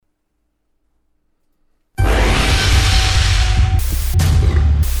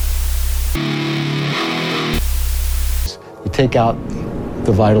take out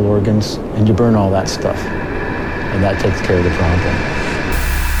the vital organs and you burn all that stuff. And that takes care of the problem.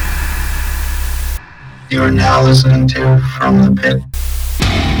 You are now listening to From the Pit.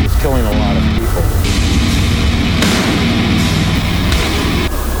 It's killing a lot of people.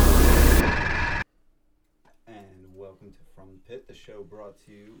 And welcome to From the Pit, the show brought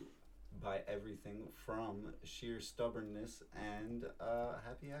to you by everything from sheer stubbornness and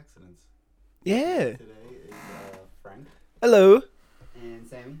happy accidents. Yeah. Today is Frank Hello. and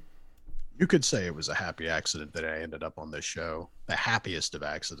Sammy. You could say it was a happy accident that I ended up on this show. The happiest of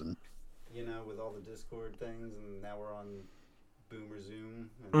accident. You know, with all the Discord things, and now we're on Boomer Zoom,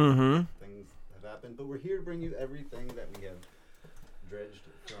 and things have happened. But we're here to bring you everything that we have dredged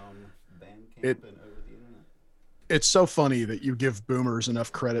from Bandcamp and over the internet. It's so funny that you give boomers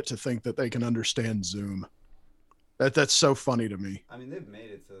enough credit to think that they can understand Zoom. That's so funny to me. I mean, they've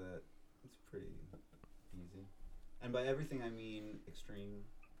made it so that it's pretty easy. And by everything, I mean extreme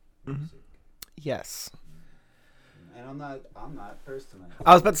music. Yes. And I'm not first tonight.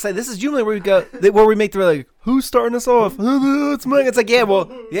 I was about to say, this is usually where we go, where we make the like, who's starting us off? It's Mike. It's like,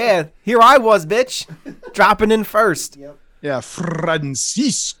 yeah, here I was, bitch, dropping in first. Yep. Yeah,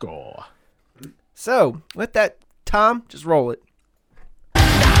 Francisco. So with that, Tom, just roll it.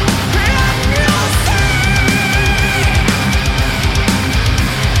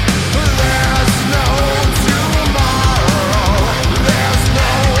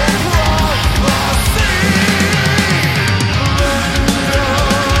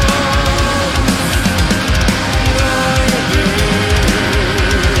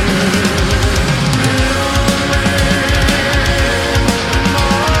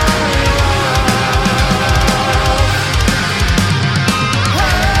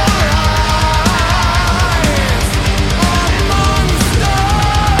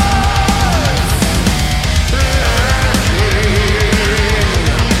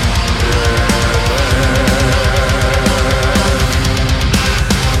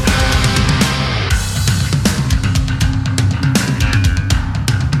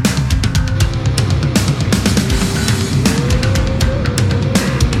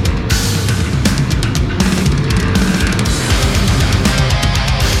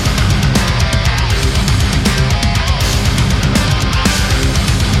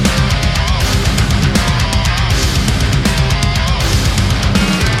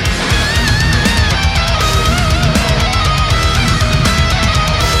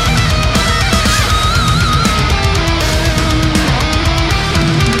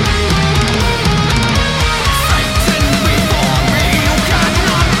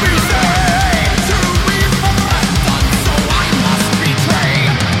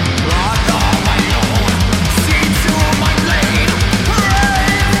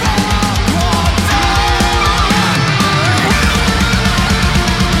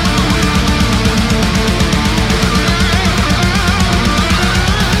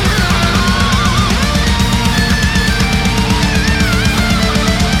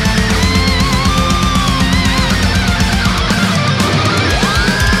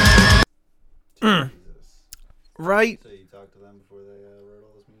 Right. So you talked to them before they wrote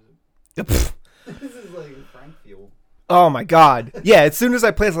all this music? Pfft. This is like Frank fuel. Oh my God. Yeah, as soon as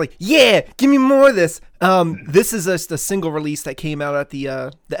I play, it's like, yeah, give me more of this. This is just a single release that came out at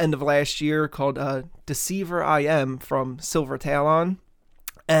the end of last year called Deceiver I Am from Silver Talon.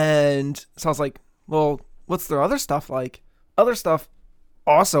 And so I was like, well, what's their other stuff like? Other stuff,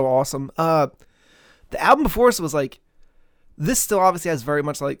 also awesome. The album before us was like, this still obviously has very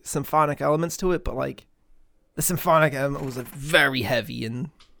much like symphonic elements to it, but like the symphonic element was like, very heavy and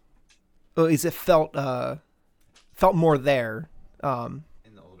at least it felt more there. In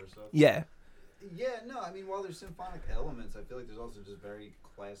the older stuff? Yeah. Yeah, no, I mean, while there's symphonic elements, I feel like there's also just very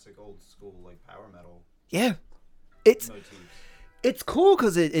classic old school, like, power metal Yeah. It's motifs. it's cool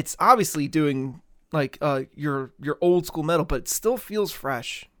because it's obviously doing like your old school metal, but it still feels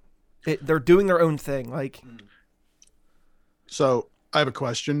fresh. They're doing their own thing. Like, So I have a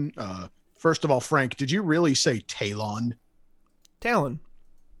question. First of all, Frank, did you really say Talon? Talon.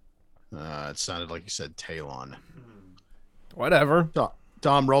 It sounded like you said Talon. Whatever.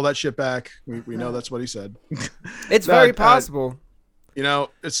 Tom, roll that shit back. We know that's what he said. It's No, very possible. You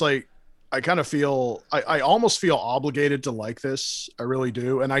know, it's like I kind of feel I almost feel obligated to like this. I really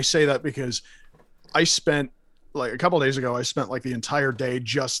do. And I say that because I spent like a couple of days ago, I spent like the entire day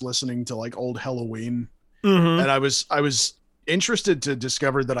just listening to like old Halloween. Mm-hmm. And I was interested to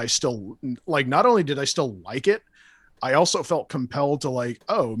discover that I still like, not only did I still like it, I also felt compelled to like,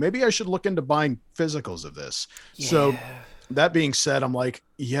 oh, maybe I should look into buying physicals of this. Yeah. So that being said, I'm like,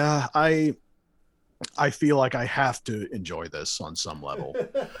 yeah, I feel like I have to enjoy this on some level.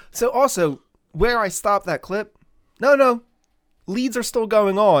 So also, where I stopped that clip, no, leads are still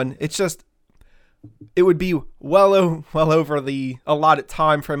going on. It's just, it would be well over the allotted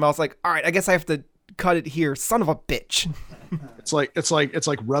time frame. I was like, all right, I guess I have to cut it here. Son of a bitch. It's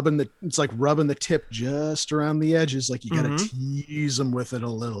like rubbing the tip just around the edges. Like you gotta tease them with it a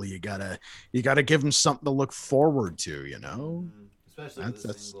little. You gotta give them something to look forward to. You know, Especially with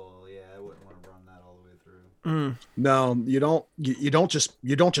a single. Yeah, I wouldn't want to run that all the way through. No, you don't. You don't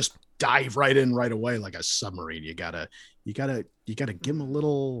just dive right in right away like a submarine. You gotta give them a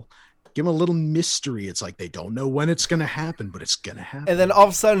little mystery. It's like they don't know when it's gonna happen, but it's gonna happen. And then all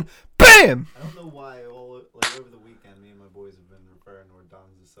of a sudden, BAM! I don't know why. Over the weekend, me and my boys have been referring to our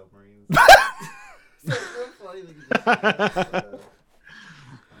dogs as submarines. So funny that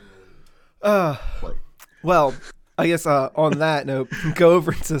you well, I guess on that note, go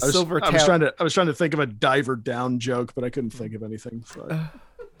over to Silver Talon. I was trying to think of a diver down joke, but I couldn't think of anything. So.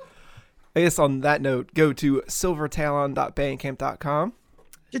 I guess on that note, go to silvertalon.bandcamp.com.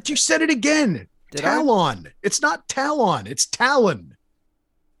 You said it again. Talon. It's not Talon. It's Talon.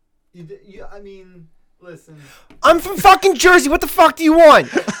 I mean, listen. I'm from fucking Jersey. What the fuck do you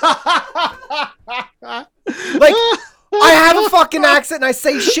want? Like, I have a fucking accent and I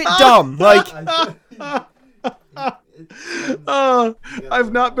say shit dumb. Like,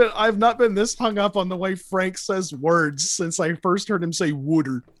 I've not been this hung up on the way Frank says words since I first heard him say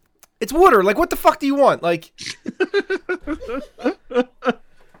wooder. It's Wooder. Like, what the fuck do you want? Like,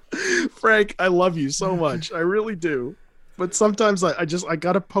 Frank, I love you so much. I really do. But sometimes I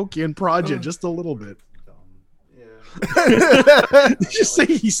gotta poke you and prod you just a little bit. Yeah. Did you say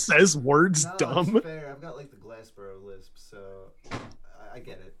he says words dumb? It's fair. I've got like the Glassboro lisp, so I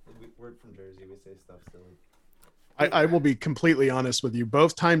get it. We're from Jersey. We say stuff silly. I will be completely honest with you.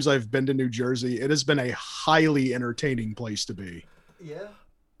 Both times I've been to New Jersey, it has been a highly entertaining place to be. Yeah.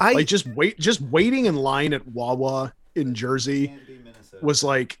 Like just waiting in line at Wawa in Jersey was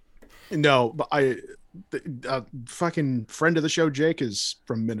like, no, but fucking friend of the show Jake is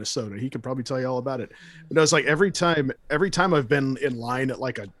from Minnesota. He could probably tell you all about it. But I was like, every time I've been in line at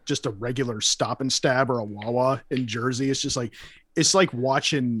like just a regular Stop and Stab or a Wawa in Jersey, it's like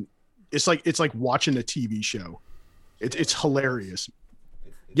watching a TV show. It's hilarious.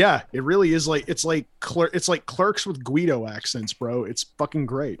 Yeah, it really is. Like it's like Clerks with Guido accents, bro. It's fucking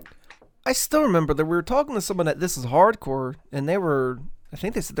great. I still remember that we were talking to someone at This Is Hardcore, and I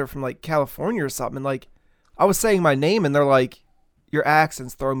think they said they're from like California or something. And like, I was saying my name, and they're like, "Your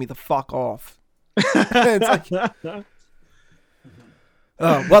accent's throwing me the fuck off." It's like,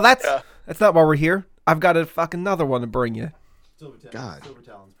 oh well, that's not why we're here. I've got a fucking another one to bring you. Silver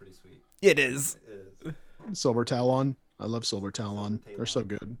Talon's pretty sweet. It is. Silver Talon. I love Silver Talon. They're so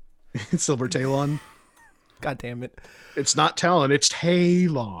good. Silver Talon. God damn it. It's not Talon, it's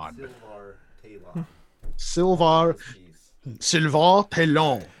Talon. Silver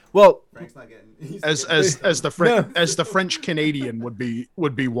Talon. Well, Frank's not getting as the French Canadian would be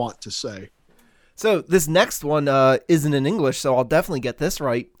want to say. So this next one isn't in English, so I'll definitely get this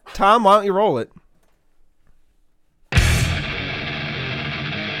right. Tom, why don't you roll it?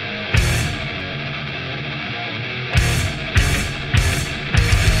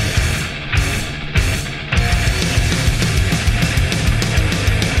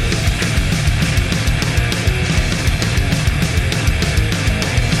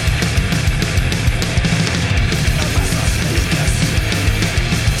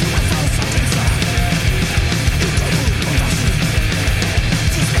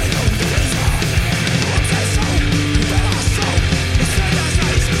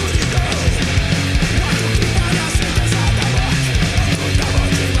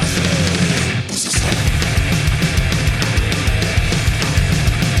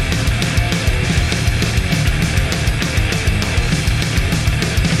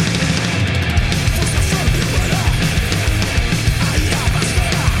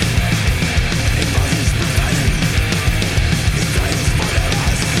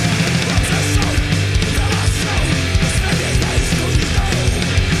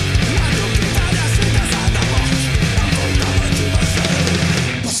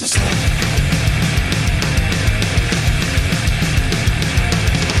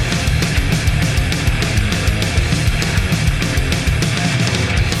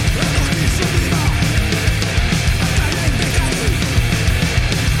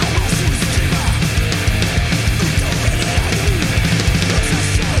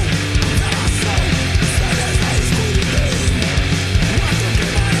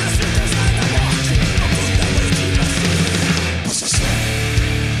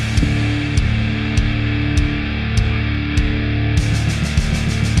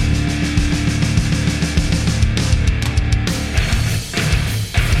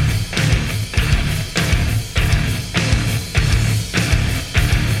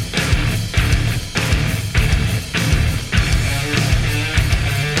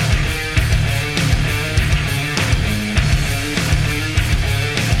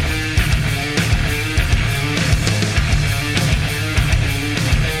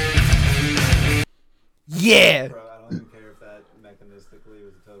 stylistically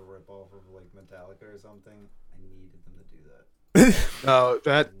was a total ripoff of like Metallica or something, I needed them to do that.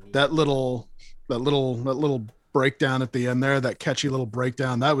 That little breakdown at the end there, that catchy little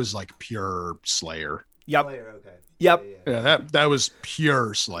breakdown, that was like pure Slayer. Yep. Slayer, okay. Yep. Yeah, that was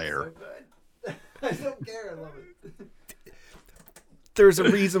pure Slayer. So good. I don't care. I love it. There's a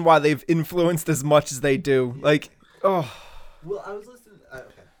reason why they've influenced as much as they do. Like, oh, Well, I was listening. Okay,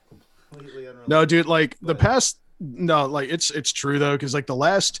 completely unrelated. No, dude, like the But- past, no, like it's true though, because like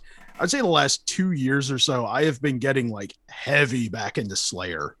I'd say the last 2 years or so, I have been getting like heavy back into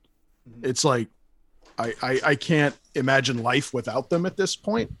Slayer. Mhm. It's like I can't imagine life without them at this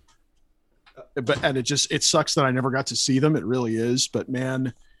point. And it sucks that I never got to see them. It really is. But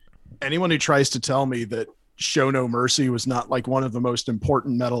man, anyone who tries to tell me that Show No Mercy was not like one of the most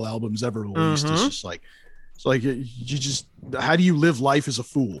important metal albums ever released, Mhm. it's just like, it's like you just, how do you live life as a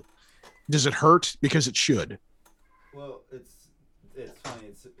fool? Does it hurt? Because it should. Well, it's funny.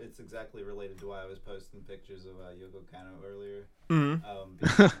 It's exactly related to why I was posting pictures of Yoko Kanno earlier.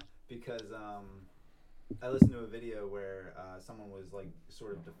 Because I listened to a video where someone was like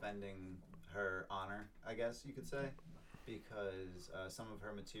sort of defending her honor, I guess you could say, because some of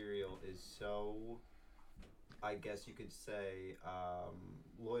her material is so, I guess you could say,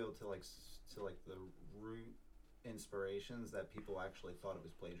 loyal to like the root inspirations that people actually thought it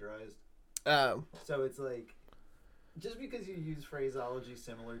was plagiarized. So it's like, just because you use phraseology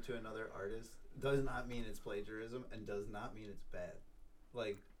similar to another artist does not mean it's plagiarism and does not mean it's bad.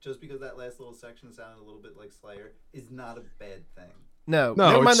 Like, just because that last little section sounded a little bit like Slayer is not a bad thing. no.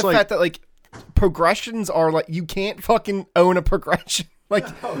 No, Never mind it's the like- fact that like progressions are like you can't fucking own a progression. Like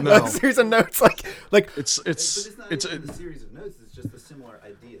No. a series of notes, like It's But it's not it's even the series of notes. It's just a similar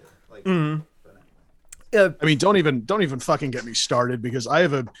idea. Like, Mhm. but I mean, don't even fucking get me started, because I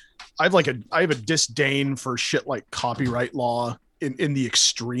have a disdain for shit like copyright law in the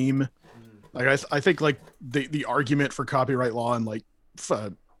extreme. Like I think like the argument for copyright law and like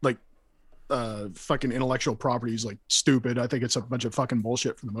fucking intellectual property is like stupid. I think it's a bunch of fucking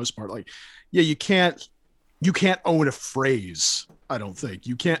bullshit for the most part. Like, yeah, you can't own a phrase. I don't think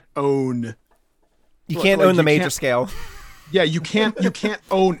you can't own. you Like, can't like, own the you major can't- scale. Yeah, you can't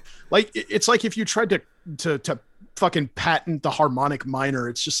own, like it's like if you tried to fucking patent the harmonic minor.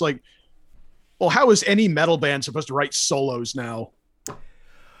 It's just like, well, how is any metal band supposed to write solos now?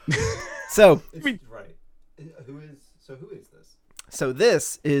 So it's right. Who is this? So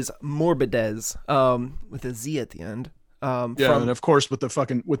this is Morbidez, with a Z at the end. Yeah, from, and of course with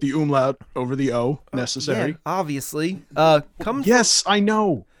the umlaut over the O necessary. yeah, obviously. Coming Yes, I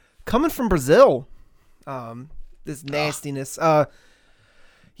know. coming from Brazil. This nastiness.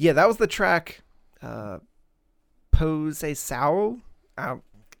 Yeah, that was the track. Pose Sao.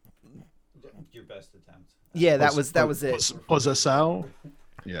 Your best attempt. Yeah, that was it. Possessao.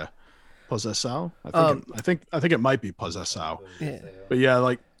 Yeah, Possessao. I think it might be Possessao. Yeah. But yeah,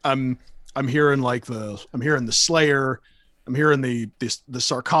 like I'm hearing the Slayer, I'm hearing the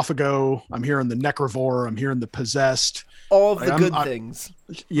Sarcophago, I'm hearing the Necrovore, I'm hearing the Possessed. All of the Like, good I'm- things.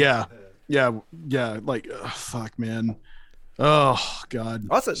 Yeah. Like fuck, man. Oh god.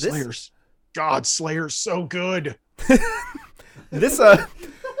 Also, this Slayer's so good.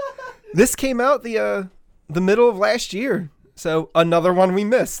 this came out the middle of last year. So another one we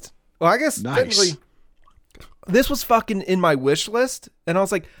missed. Well, I guess Nice. technically this was fucking in my wish list, and I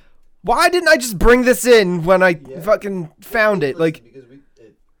was like, why didn't I just bring this in when I fucking found it? Listen, Like, because listen,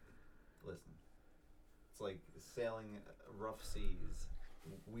 it's like sailing rough seas.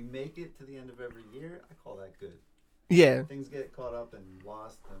 We make it to the end of every year. I call that good. yeah. Things get caught up and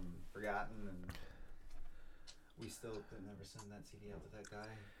lost and forgotten, and we still could never send that CD out to that guy.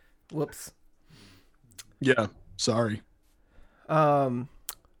 Whoops. Yeah. Sorry.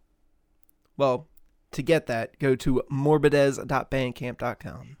 Well, to get that, go to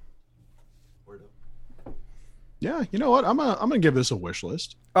morbidez.bandcamp.com. Word up. Yeah, you know what? I'm gonna give this a wish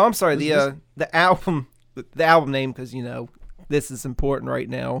list. Oh, I'm sorry. The album name, because this is important right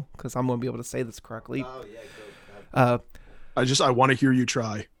now because I'm gonna be able to say this correctly. Oh yeah, go. I want to hear you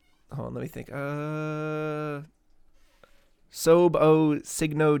try. Hold on, let me think. Sob o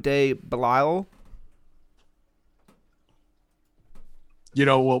Signo de Belial. You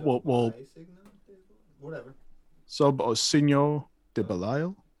know, we'll Whatever. Sub o Signo de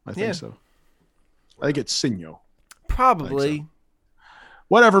Belial. I think Yeah. so. I think it's Signo. Probably.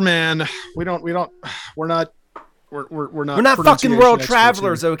 Whatever, man. We're not We're not fucking pronunciation world experts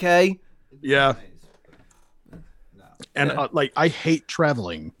travelers, here. okay? Yeah. Nice, but no, And Yeah. like I hate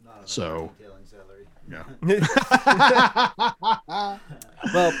traveling. not enough So detailing salary. yeah.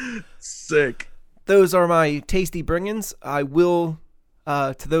 Well, Sick. those are my tasty bring-ins. I will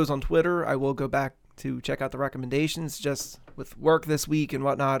To those on Twitter, I will go back to check out the recommendations. Just with work this week and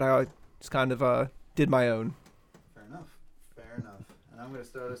whatnot, I just kind of did my own. Fair enough. And I'm going to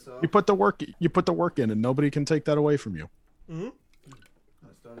start us off. You put the work in, and nobody can take that away from you. Mm-hmm. I'm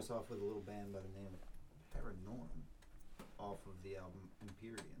going to start us off with a little band by the name of Paranorm off of the album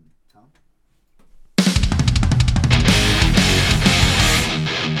Empyrean. Tom?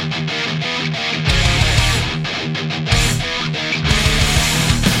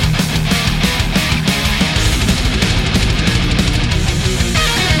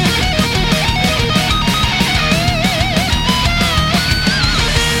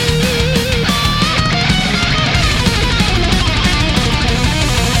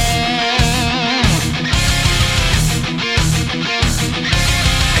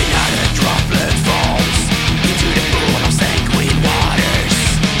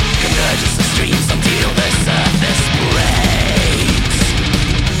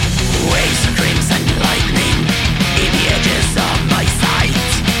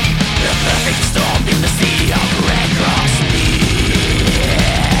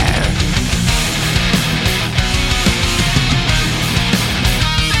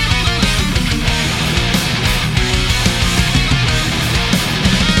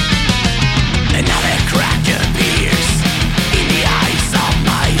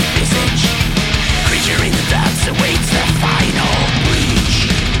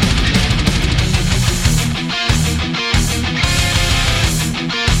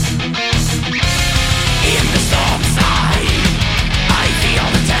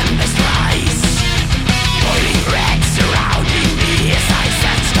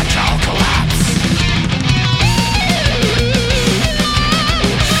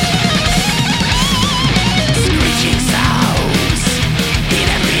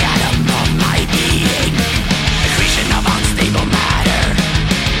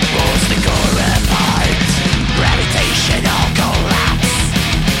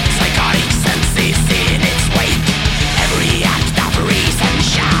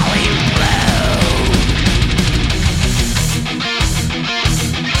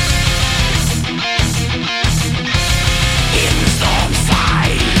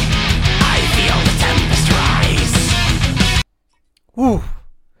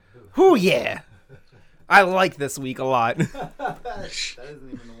 Whew, yeah. I like this week a lot. That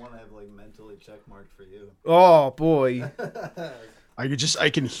isn't even the one I have like mentally checkmarked for you. Oh, boy. I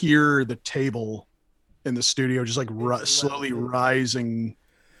can hear the table in the studio just like slowly rising,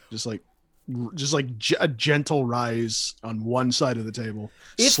 just like a gentle rise on one side of the table,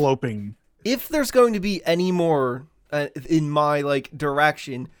 sloping. If there's going to be any more in my like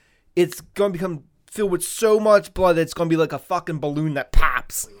direction, it's going to become filled with so much blood that it's going to be like a fucking balloon that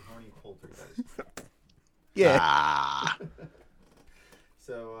pops. Like a horny poltergeist. Yeah.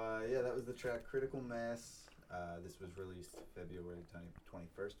 So, yeah, that was the track Critical Mass. This was released February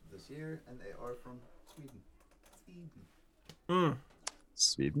 21st of this year, and they are from Sweden.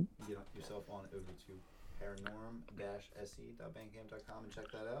 Sweden? Get yourself on over to paranorm-se.bandcamp.com and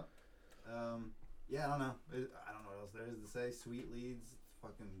check that out. Yeah, I don't know. I don't know what else there is to say. Sweet leads,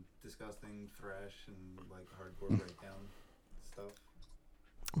 fucking disgusting thrash and like hardcore breakdown stuff.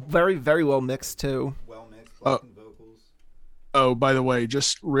 Very, very well mixed too. Well mixed, blocking vocals. Oh, by the way,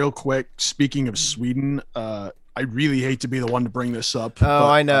 just real quick, speaking of Sweden, I really hate to be the one to bring this up. Oh,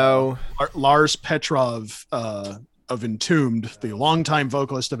 I know. Lars Petrov of Entombed, the longtime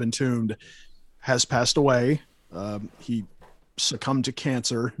vocalist of Entombed, has passed away. He succumbed to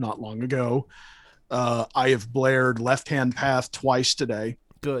cancer not long ago. I have blared Left Hand Path twice today.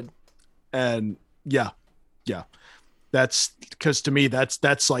 Good. And yeah. That's because to me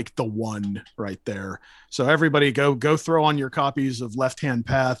that's like the one right there. So everybody go throw on your copies of Left Hand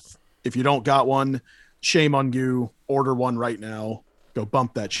Path. If you don't got one, shame on you. Order one right now. Go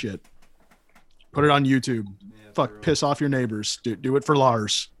bump that shit. Put it on YouTube. Yeah, piss off your neighbors. Do it for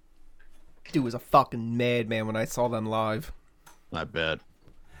Lars. Dude was a fucking madman when I saw them live. I bet.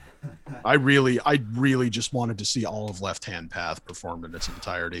 I really just wanted to see all of Left Hand Path performed in its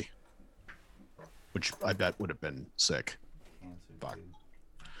entirety, which I bet would have been sick. Fuck.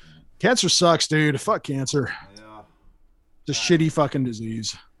 Cancer sucks, dude. Fuck cancer. Yeah. It's a shitty fucking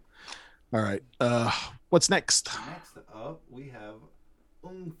disease. All right. What's next? Next up, we have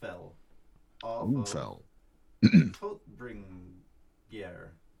Ungfell. Ungfell. Totbringer. Yeah.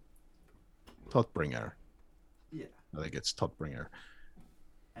 I think it's Totbringer.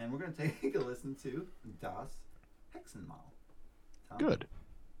 And we're going to take a listen to Das Hexenmal. Tom? Good.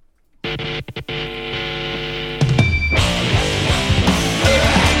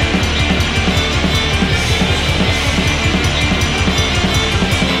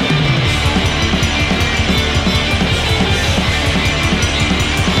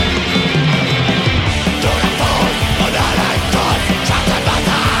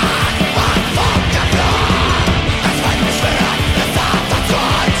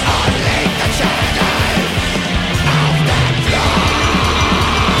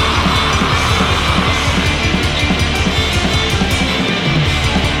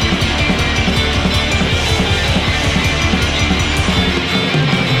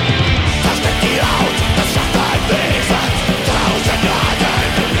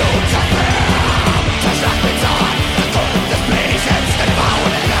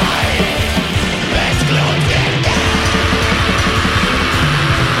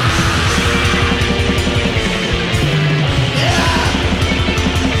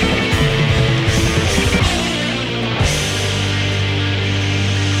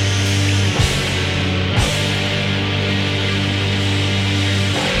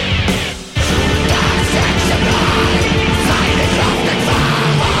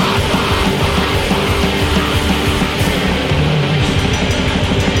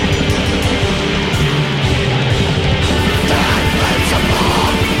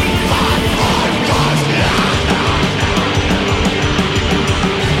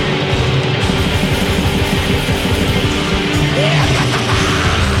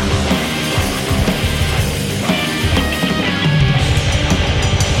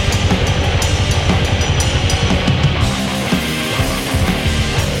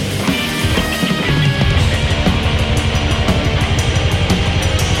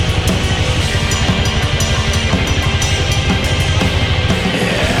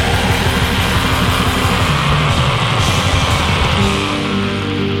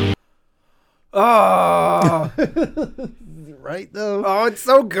 Oh, Right though. oh, it's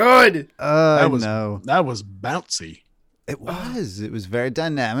so good. I was know. that was bouncy. It was. It was very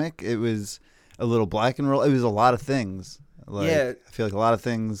dynamic. It was a little black and roll. It was a lot of things. Like, Yeah. I feel like a lot of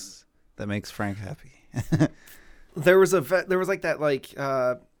things that makes Frank happy. There was like that like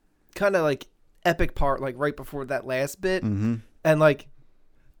kind of like epic part like right before that last bit, and like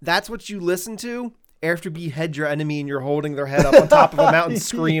that's what you listen to after you behead your enemy and you're holding their head up on top of a mountain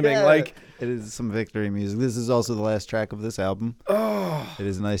screaming. Yeah. Like, It is some victory music. This is also the last track of this album. oh, It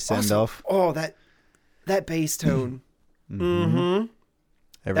is a nice send also- off. oh, that bass tone. Mm-hmm.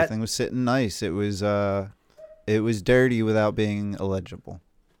 Everything was sitting nice. It was dirty without being illegible,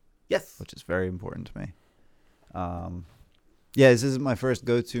 Yes. which is very important to me. Yeah, this is my first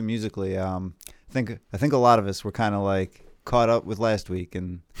go-to musically. I think a lot of us were kind of like caught up with last week,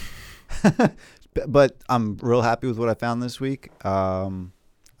 and but I'm real happy with what I found this week. I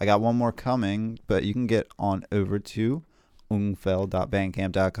got one more coming, but you can get on over to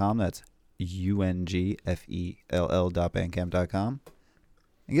ungfell.bandcamp.com. That's UNGFELL.bandcamp.com,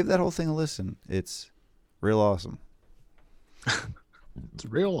 and give that whole thing a listen. It's real awesome. It's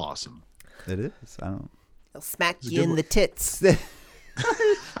real awesome. It is. I don't. They'll smack It's a you good in one. the tits.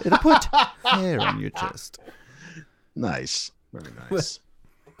 It'll put hair on your chest. Nice. Very nice.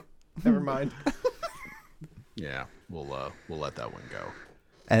 Never mind. Yeah, we'll let that one go.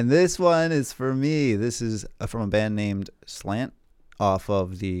 And this one is for me. This is from a band named Slant off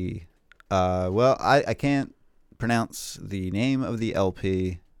of the I can't pronounce the name of the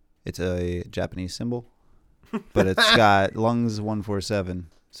LP. It's a Japanese symbol, but it's got Lungs 147,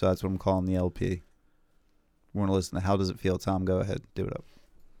 so that's what I'm calling the LP. We want to listen to How Does It Feel? Tom, go ahead, do it up.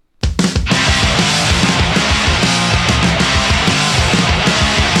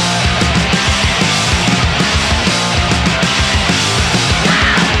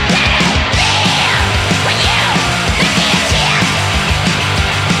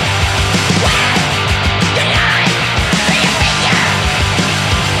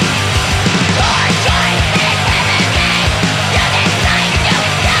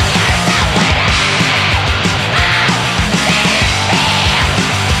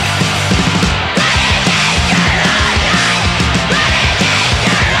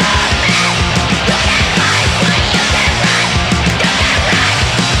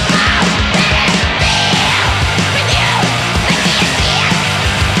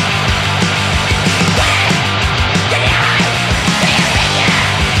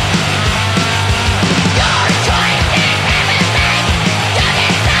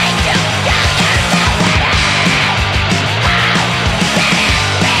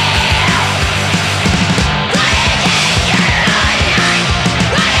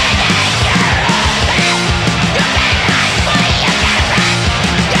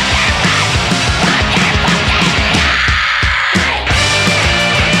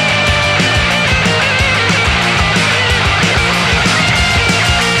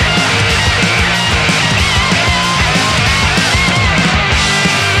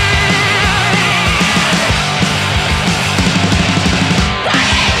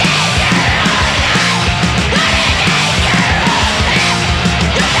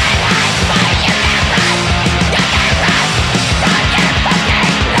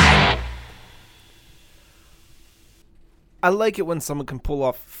 I like it when someone can pull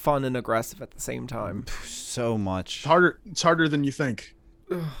off fun and aggressive at the same time. So much. It's harder than you think.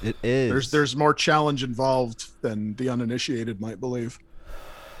 It is. There's more challenge involved than the uninitiated might believe.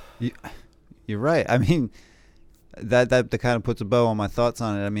 You're right. I mean, that kind of puts a bow on my thoughts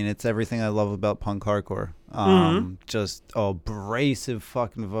on it. I mean, it's everything I love about punk hardcore. Just abrasive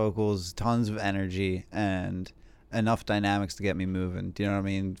fucking vocals, tons of energy, and enough dynamics to get me moving. Do you know what I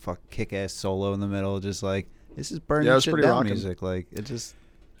mean? Fuck kick-ass solo in the middle, just like this is burning Yeah, it's shit pretty down rockin'. music. Like it's just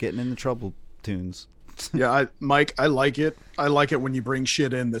getting in the trouble tunes. Yeah, Mike, I like it. I like it when you bring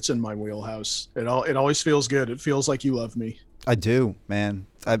shit in that's in my wheelhouse. It always feels good. It feels like you love me. I do, man.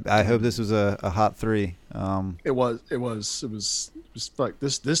 I hope this was a hot 3. It was like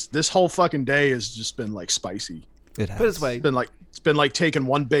this whole fucking day has just been like spicy. It has. Put it this way, It's been like taking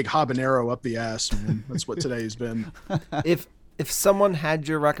one big habanero up the ass, man. That's what today's been. if someone had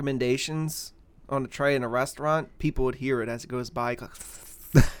your recommendations on a tray in a restaurant, people would hear it as it goes by,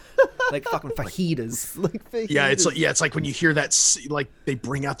 like fucking fajitas. Yeah, it's like when you hear that, like they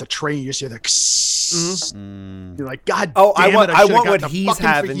bring out the tray, and you just hear the. You're like, God. Oh, damn I it, I want should've what got the he's fucking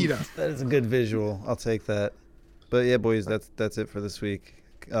having. fajita. That is a good visual. I'll take that. But yeah, boys, that's it for this week.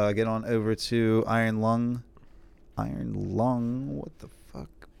 Get on over to Iron Lung. What the fuck?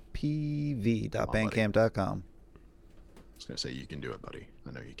 pv.bandcamp.com. I was gonna say you can do it, buddy.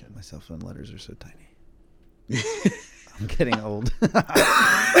 I know you can. My cell phone letters are so tiny. I'm getting old.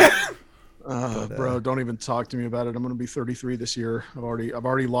 Bro, don't even talk to me about it. I'm gonna be 33 this year. I've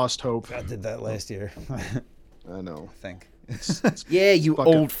already lost hope. I did that last year. I know. I think. Yeah, you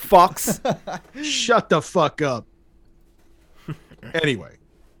Fucking- old fucks. Shut the fuck up. Anyway,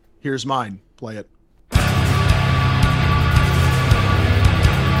 here's mine. Play it.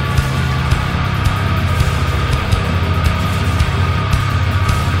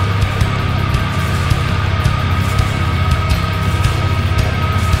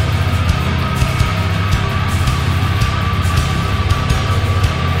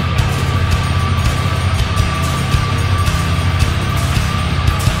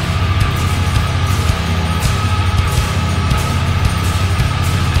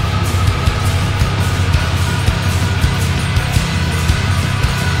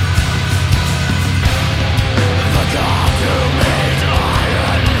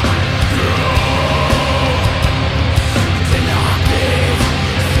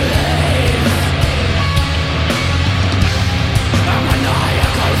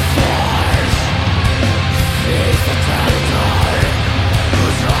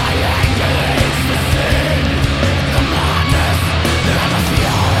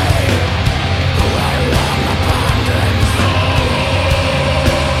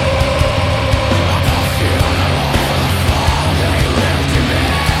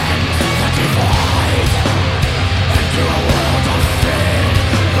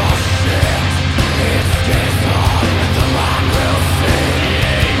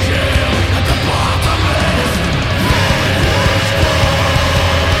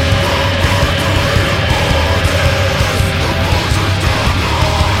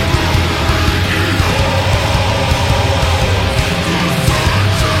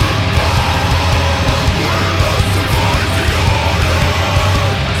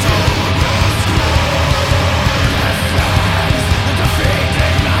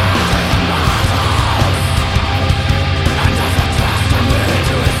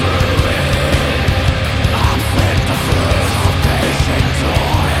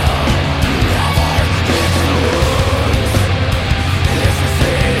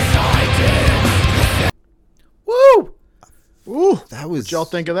 That was. What y'all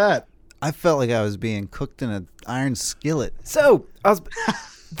think of that? I felt like I was being cooked in an iron skillet. So I was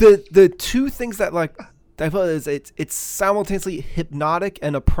the two things that like I felt is it's simultaneously hypnotic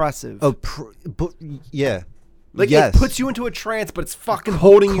and oppressive. Oh, but yeah. Like yes. it puts you into a trance, but it's fucking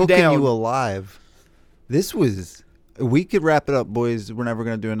holding you Cooking down. you alive. This was. We could wrap it up, boys. We're never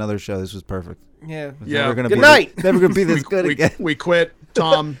gonna do another show. This was perfect. Yeah. It's Yeah. Never gonna Good be night. Never gonna be this good again. We quit.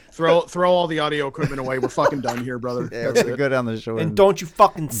 Tom, throw all the audio equipment away. We're fucking done here, brother. Yeah, we're That's gonna it. go down the shore And don't you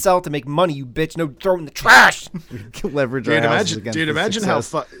fucking sell to make money, you bitch. No, throw it in the trash. leverage our Dude, houses against the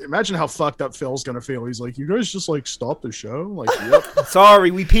imagine how fucked up Phil's gonna feel. He's like, you guys just like stop the show. Like, yep.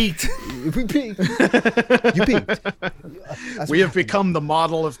 Sorry, we peaked. We peaked. You peaked. We have become the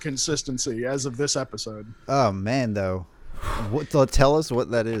model of consistency as of this episode. Oh man, though. Tell us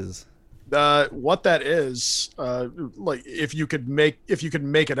what that is. What that is, like if you could make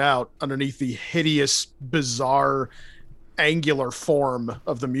it out underneath the hideous, bizarre, angular form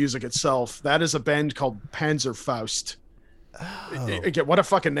of the music itself, that is a band called Panzerfaust. Again, what a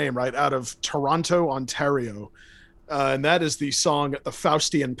fucking name, right? Out of Toronto, Ontario. And that is the song "The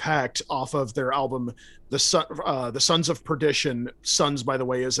Faustian Pact" off of their album "The Sons of Perdition." Sons, by the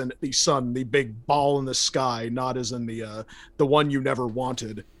way, is in the sun, the big ball in the sky, not as in the one you never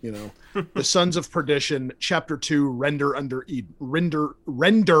wanted. You know, "The Sons of Perdition," Chapter 2, "Render Under Eden."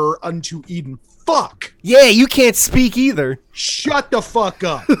 Render unto Eden. Fuck. Yeah, you can't speak either. Shut the fuck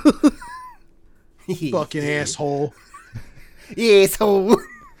up, fucking asshole. Asshole.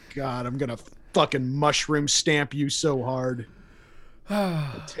 God, I'm gonna fucking mushroom stamp you so hard.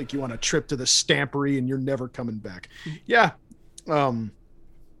 I'll take you on a trip to the stampery and you're never coming back. Yeah.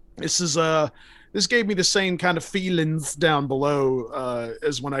 This gave me the same kind of feelings down below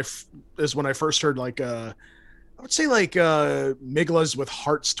as when I first heard like I would say like Miglas with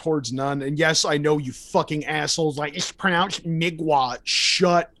Hearts Towards None. And yes, I know you fucking assholes like it's pronounced Migwa.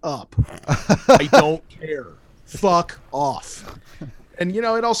 Shut up. I don't care. Fuck off. And you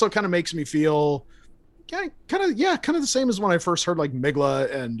know, it also kind of makes me feel kind of the same as when I first heard like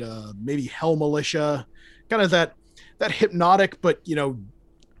Migla and maybe Hell Militia, kind of that hypnotic, but you know,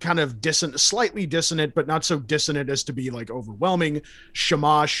 kind of slightly dissonant, but not so dissonant as to be like overwhelming.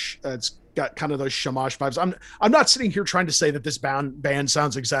 Shamash, it's got kind of those Shamash vibes. I'm not sitting here trying to say that this band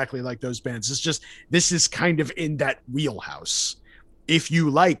sounds exactly like those bands. It's just this is kind of in that wheelhouse. If you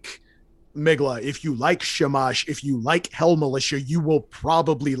like Migla, if you like Shamash, if you like Hell Militia, you will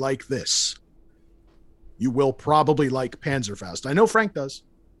probably like this. You will probably like Panzerfaust. I know Frank does.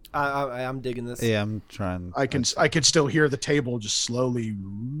 I'm digging this. Yeah, I'm trying. I can still hear the table just slowly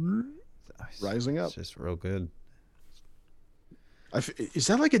rising up. It's just real good. Is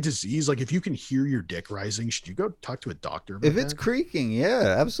that like a disease? Like if you can hear your dick rising, should you go talk to a doctor about If it's that? creaking,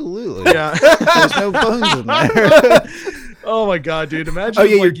 yeah, absolutely. Yeah. There's no bones in there. Oh my god, dude! Imagine. Oh,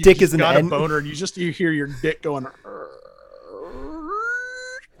 yeah, like, your you dick just is an got N. a boner, and you hear your dick going.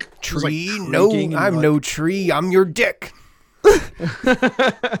 Tree? Like No, creaking and I'm like- no tree. I'm your dick.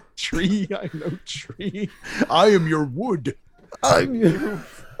 Tree, I know tree. I am your wood.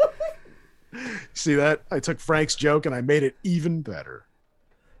 See that? I took Frank's joke and I made it even better.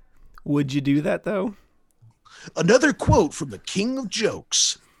 Would you do that though? Another quote from the king of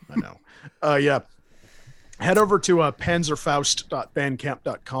jokes. I know. Yeah. Head over to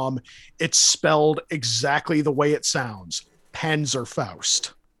panzerfaust.bandcamp.com. It's spelled exactly the way it sounds.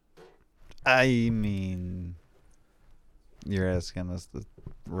 Panzerfaust. I mean, you're asking us the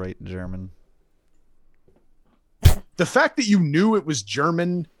right German. The fact that you knew it was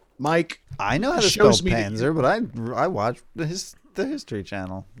German, Mike, I know how to spell shows me that Panzer, but I watch the History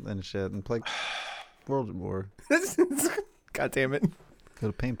Channel and shit and play World War. God damn it. Go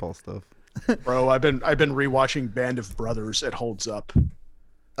to paintball stuff. bro, I've been rewatching Band of Brothers. It holds up.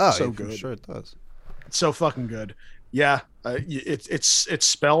 Oh, So yeah, good. For sure it does. It's so fucking good. Yeah, it's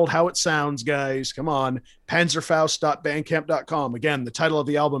spelled how it sounds, guys. Come on. Panzerfaust.bandcamp.com. Again, the title of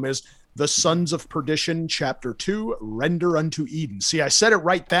the album is The Sons of Perdition, Chapter 2, Render Unto Eden. See, I said it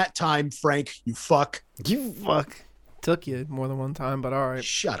right that time, Frank, you fuck. You fuck. Took you more than one time, but all right.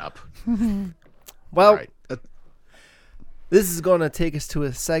 Shut up. Well, All right. this is going to take us to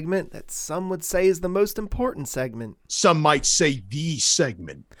a segment that some would say is the most important segment. Some might say the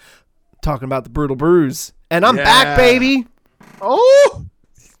segment. Talking about the Brutal Brews. And I'm Yeah. back, baby. Oh!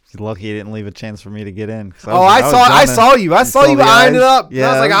 You're lucky you didn't leave a chance for me to get in. 'Cause Oh, I saw you. I saw you the eyeing it eyes? up. Yeah.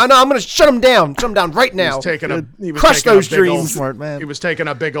 I was like, I know, I'm going to shut him down. Shut him down right He now. was taking a Crush those big old- dreams. Smart man. He was taking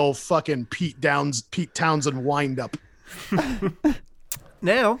a big old fucking Pete Townsend wind up.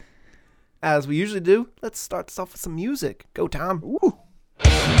 Now, as we usually do, let's start this off with some music. Go, Tom. Ooh.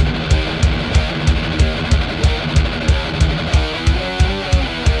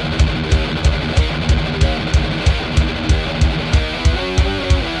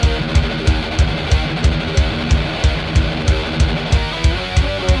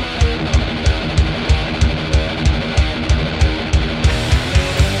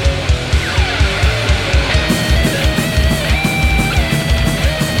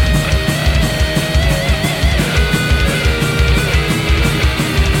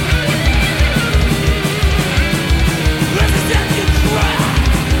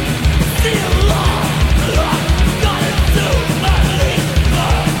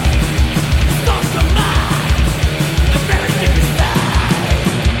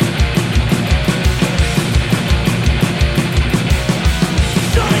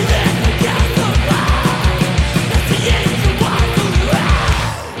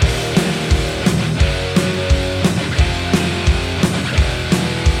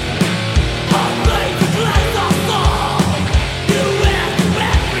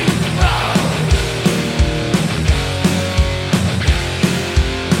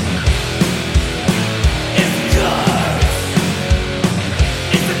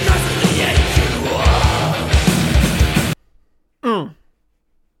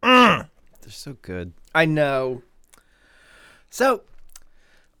 They're so good. I know. So,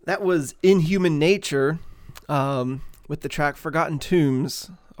 that was Inhuman Nature with the track Forgotten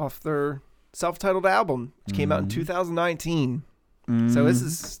Tombs off their self-titled album, which came out in 2019. So this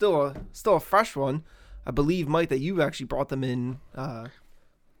is still a fresh one. I believe, Mike, that you actually brought them in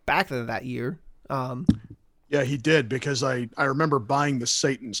back to that year. Yeah, he did, because I remember buying the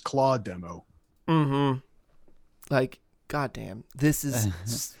Satan's Claw demo. Mm-hmm. Like, goddamn, this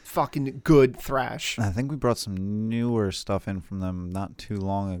is fucking good thrash. I think we brought some newer stuff in from them not too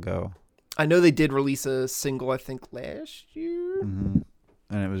long ago. I know they did release a single, I think, last year. And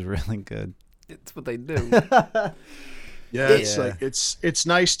it was really good. It's what they do. Yeah, it's like it's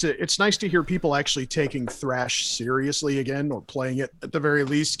nice to hear people actually taking thrash seriously again, or playing it at the very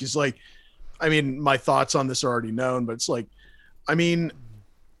least. Because, like, I mean, my thoughts on this are already known, but it's like, I mean,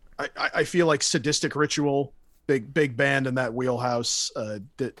 I feel like Sadistic Ritual, big band in that wheelhouse,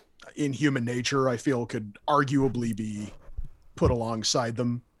 that Inhuman Nature, I feel could arguably be put alongside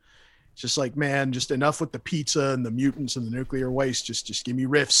them. It's just like, man, just enough with the pizza and the mutants and the nuclear waste. Just give me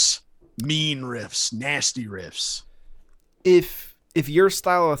riffs, mean riffs, nasty riffs. If if your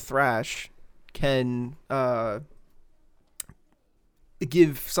style of thrash can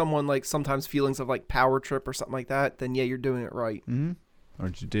give someone like sometimes feelings of like power trip or something like that, then yeah, you're doing it right. Mm-hmm. Or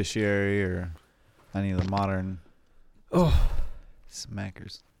Judiciary or any of the modern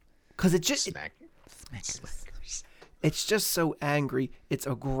smackers. Because it just it's just so angry. It's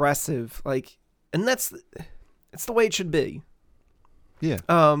aggressive, like, and it's the way it should be. Yeah.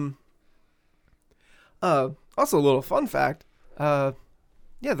 Also a little fun fact. Yeah,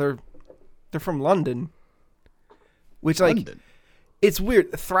 they're from London, which like London. it's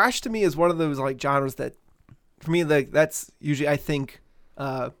weird. Thrash to me is one of those like genres that, for me, like that's usually I think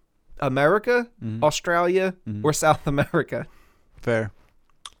America, Australia, or South America. Fair.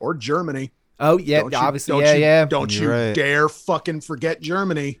 Or Germany. Oh yeah, Don't you- obviously, don't yeah, you, yeah. Don't You're you right. dare fucking forget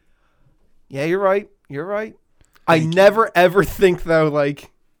Germany. Yeah, you're right. You're right. I never ever think though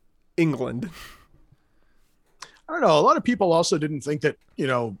like England. I don't know. A lot of people also didn't think that, you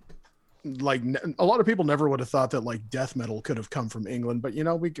know, like a lot of people never would have thought that like death metal could have come from England. But, you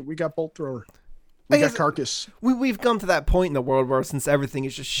know, we got Bolt Thrower. We I got guess- Carcass. We've come to that point in the world where since everything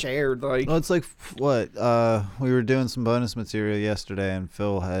is just shared, like Well, it's like what we were doing some bonus material yesterday, and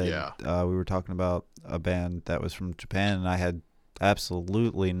Phil had we were talking about a band that was from Japan, and I had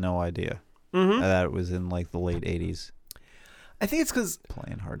absolutely no idea that it was in like the late '80s I think it's because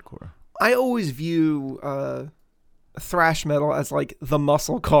playing hardcore. I always view thrash metal as like the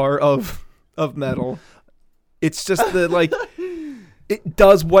muscle car of metal. It's just the like it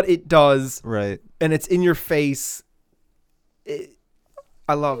does what it does, Right. and it's in your face.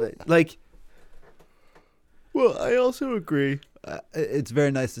 I love it. Like, Well, I also agree. It's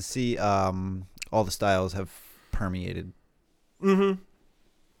very nice to see all the styles have permeated.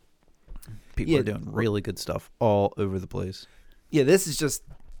 People Yeah. are doing really good stuff all over the place. yeah, this is just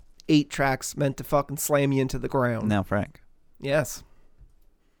 8 tracks meant to fucking slam you into the ground. Now, Frank, Yes.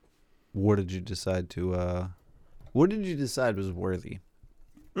 what did you decide to? What did you decide was worthy?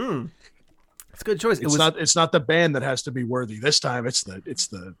 It's a good choice. It's not the band that has to be worthy. This time it's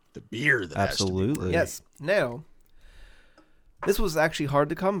the beer that has to be Absolutely. Yes. Now, this was actually hard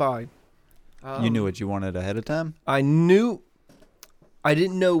to come by. You knew what you wanted ahead of time. I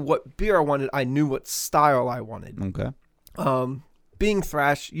didn't know what beer I wanted. I knew what style I wanted. Okay. Being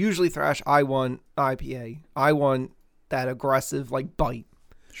thrash, usually thrash, I want IPA. I want that aggressive, like, bite.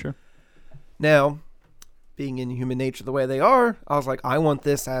 Sure. Now, being in human nature the way they are, I was like, I want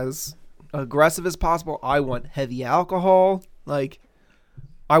this as aggressive as possible. I want heavy alcohol. Like,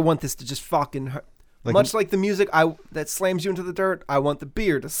 I want this to just fucking hurt. Like Much like the music that slams you into the dirt, I want the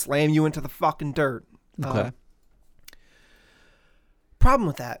beer to slam you into the fucking dirt. Okay. Problem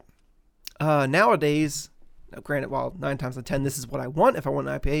with that, nowadays, now granted, while 9 times out of 10, this is what I want. If I want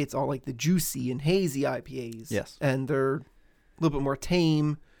an IPA, it's all like the juicy and hazy IPAs. Yes. And they're a little bit more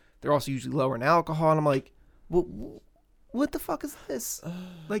tame. They're also usually lower in alcohol. And I'm like, what the fuck is this?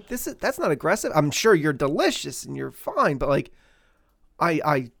 Like, that's not aggressive. I'm sure you're delicious and you're fine, but like,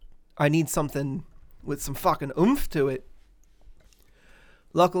 I need something with some fucking oomph to it.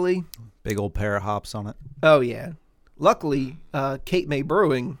 Luckily, Big old pair of hops on it. oh yeah. Luckily, Cape May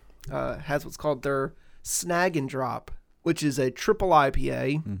Brewing has what's called their Snag and Drop, which is a triple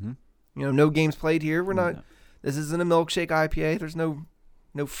IPA. Mm-hmm. You know, no games played here. We're not. This isn't a milkshake IPA. There's no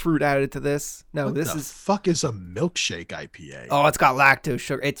fruit added to this. No, What this the is. fuck is a milkshake IPA? Oh, it's got lactose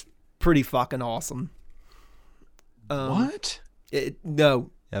sugar. It's pretty fucking awesome. What? No,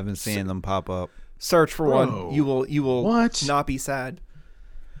 I've been seeing them pop up. search for Bro, one. You will what? not be sad.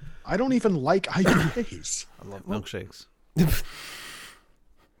 I don't even like IPAs. I love milkshakes.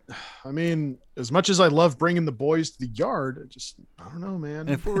 I mean, as much as I love bringing the boys to the yard, I don't know, man.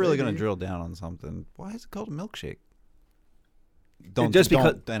 And if we're really gonna Maybe. drill down on something, why is it called a milkshake? Just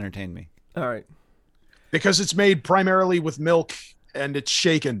because- Don't entertain me. All right. Because it's made primarily with milk and it's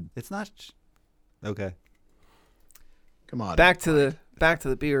shaken. It's not. Okay. Come on. Back to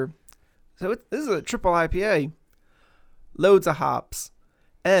the beer. So this is a triple IPA, loads of hops,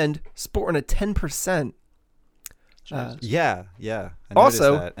 and sporting a 10%. Yeah. I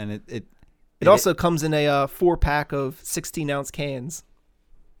Also- noticed that. And It also comes in a 4-pack of 16-ounce cans.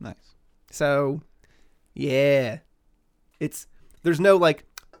 nice. So, yeah, there's no like,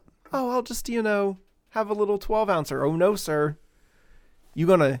 oh, I'll just have a little 12-ouncer. Oh no, sir, you're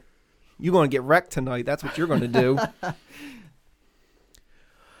gonna get wrecked tonight. That's what you're gonna do.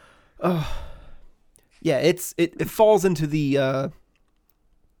 Yeah, it falls into the.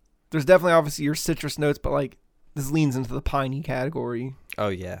 There's definitely obviously your citrus notes, but like this leans into the piney category. Oh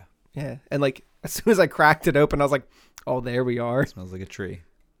yeah. Yeah, and like as soon as I cracked it open, I was like, oh, there we are. Smells like a tree.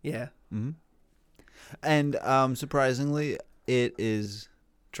 Yeah. And surprisingly, it is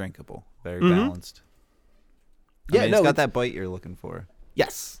drinkable, very Mhm. balanced. Yeah, it's no, got it's- that bite you're looking for.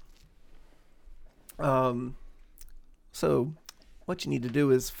 Yes. So what you need to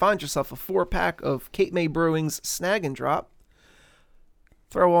do is find yourself a 4-pack of Cape May Brewing's Snag and Drop.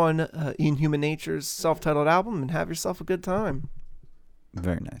 Throw on Inhuman Nature's self-titled album and have yourself a good time.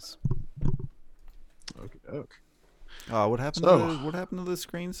 Very nice. Okay. Oh, what happened? So- What happened to the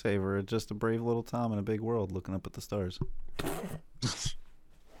screensaver? It's just a brave little Tom in a big world looking up at the stars.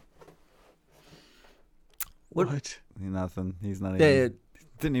 What? Nothing. He's not Yeah, even.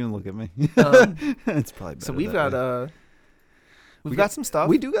 Didn't even look at me. Um, It's probably better so we've that got way. we've got some stuff.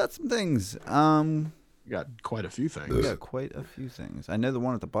 We do got some things. We got quite a few things. We got quite a few things. I know the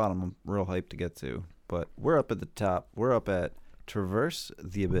one at the bottom I'm real hyped to get to, but we're up at the top. We're up at Traverse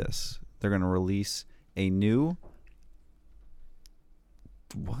the Abyss. They're going to release a new,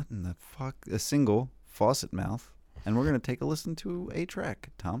 what in the fuck? A single, Faucet Mouth, and we're going to take a listen to a track,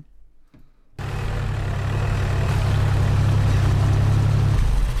 Tom.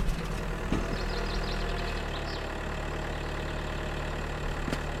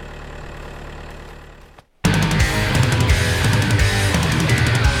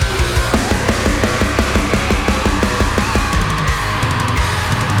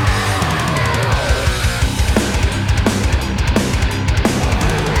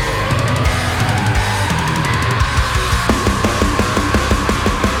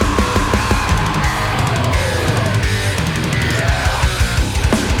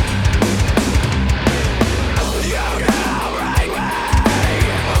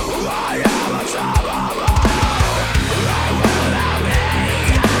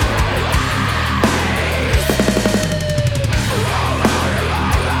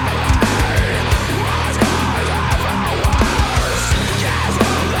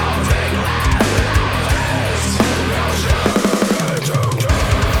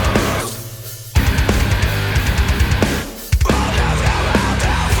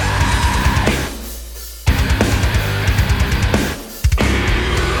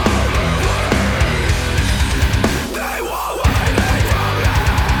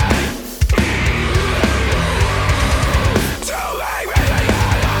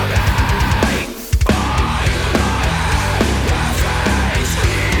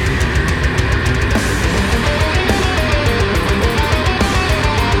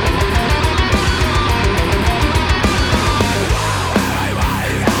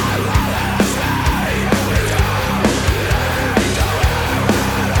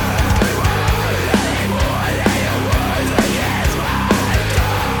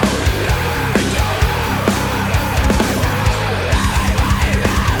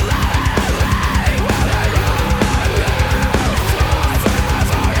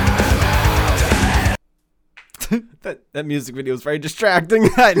 That music video is very distracting.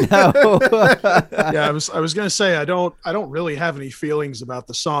 I know. Yeah, I was gonna say I don't really have any feelings about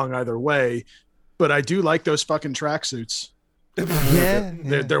the song either way, but I do like those fucking tracksuits. yeah.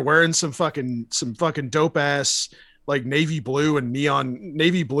 They're wearing some fucking dope ass like navy blue with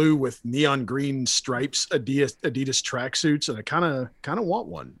neon green stripes Adidas tracksuits, and I kind of want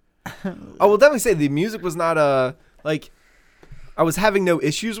one. I will definitely say the music was not like I was having no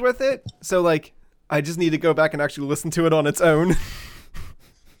issues with it. So like I just need to go back and actually listen to it on its own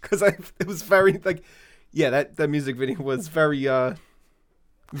because it was very like that music video was very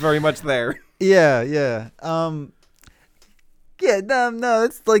much there. Yeah. Yeah, no,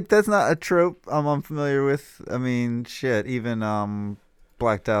 that's not a trope I'm unfamiliar with. I mean, shit, even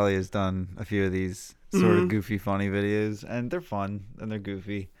Black Dahlia has done a few of these sort of goofy, funny videos, and they're fun and they're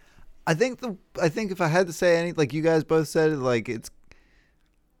goofy. I think if I had to say any, like you guys both said, like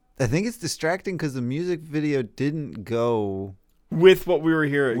I think it's distracting because the music video didn't go With what we were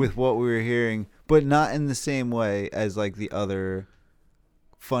hearing. with what we were hearing, but not in the same way as like the other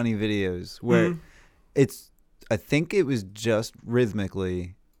funny videos where I think it was just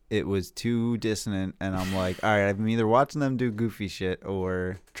rhythmically it was too dissonant, and I'm like, all right, I'm either watching them do goofy shit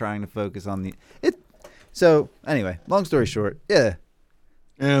or trying to focus on it. So anyway, long story short, yeah.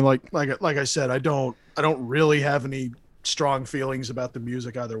 And like I said, I don't really have any strong feelings about the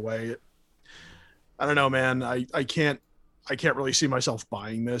music either way. I don't know, man. I can't really see myself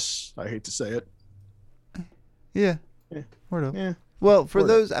buying this. I hate to say it. Yeah. Yeah. Word up. Yeah. Well, for Word up.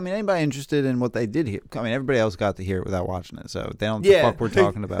 those, I mean, anybody interested in what they did hear, I mean, everybody else got to hear it without watching it, so they don't know Yeah. the fuck we're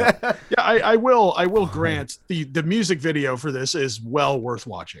talking about. Yeah, I will grant the music video for this is well worth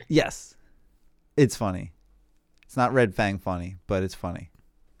watching. Yes. It's funny. It's not Red Fang funny, but it's funny.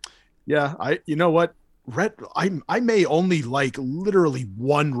 Yeah, you know what? I may only like literally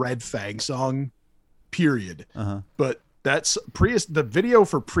one Red Fang song, period. Uh-huh. But The video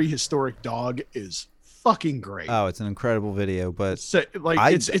for Prehistoric Dog is fucking great. Oh, it's an incredible video, but So, like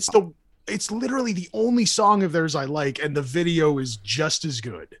it's literally the only song of theirs I like, and the video is just as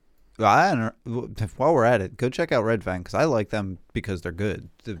good. while we're at it, go check out Red Fang because I like them because they're good.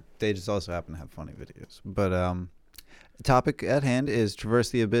 They just also happen to have funny videos. But the topic at hand is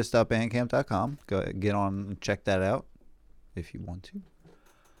traversetheabyss.bandcamp.com. Go get on and check that out if you want to.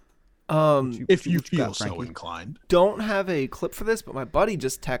 If you what you feel got, so Frankie? inclined. Don't have a clip for this, but my buddy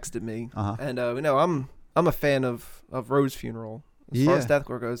just texted me, and I'm a fan of Rose Funeral as far as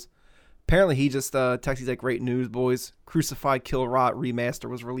deathcore goes. Apparently, he just texted. He's like, "Great news, boys! Crucify, Kill, Rot remaster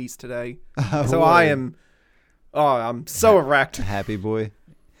was released today." So I'm so erect. Happy boy.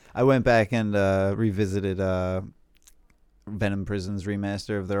 I went back and revisited Venom Prison's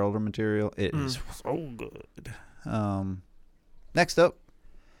remaster of their older material. It is so good. Next up.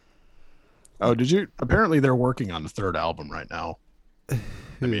 Oh, did you? Apparently, they're working on the third album right now.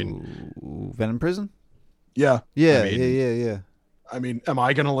 I mean, Venom Prison? Yeah. Yeah, I mean, yeah. I mean, am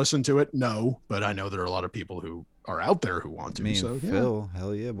I going to listen to it? No, but I know there are a lot of people who are out there who want to. Me so and yeah. Phil,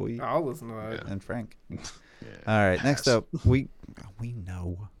 hell yeah, boy. I'll listen to that. And Frank. Yeah. All right, next up, we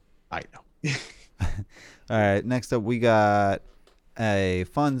know. I know. All right, next up, we got a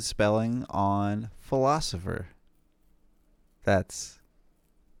fun spelling on philosopher. That's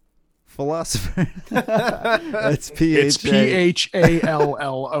philosopher. That's It's PHA.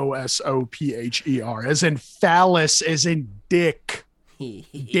 PHALLOSOPHER, as in phallus, as in dick.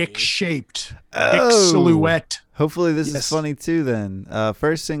 Dick shaped. Dick Oh. silhouette. Hopefully this is Yes. funny too then.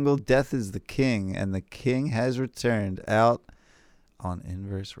 First single, Death is the King, and the King has returned, out on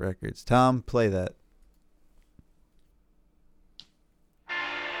Inverse Records. Tom, play that.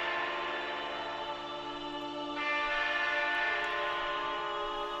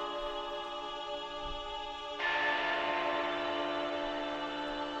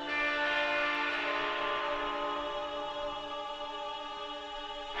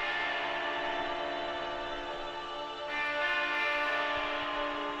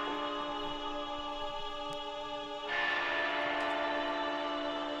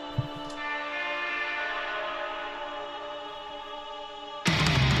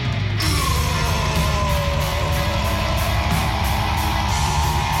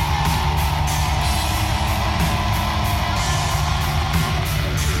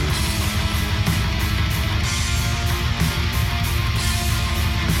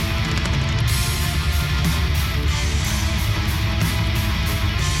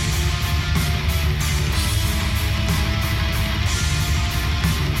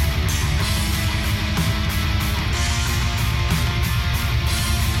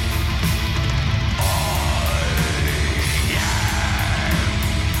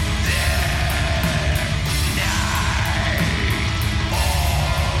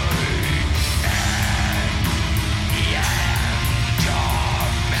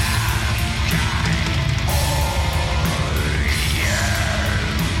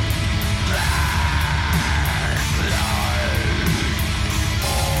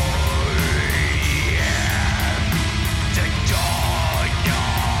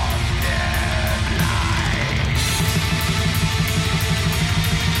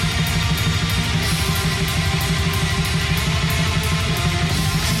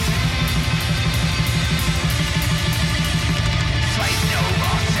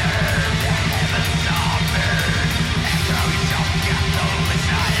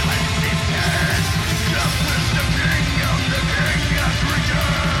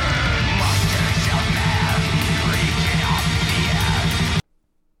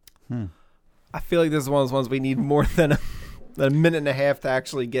 I feel like this is one of those ones we need more than a minute and a half to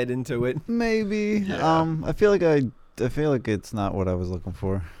actually get into it. Maybe. Yeah. I feel like it's not what I was looking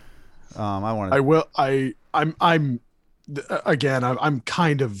for. I'm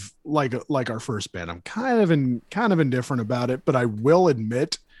kind of like our first band. I'm kind of indifferent about it, but I will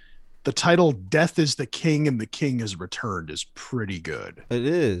admit the title "Death is the King and the King has Returned" is pretty good. It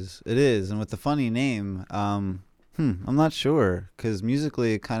is, and with the funny name, I'm not sure because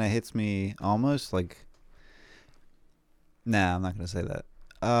musically it kind of hits me almost like. Nah, I'm not gonna say that.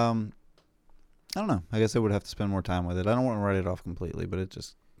 I don't know. I guess I would have to spend more time with it. I don't want to write it off completely, but it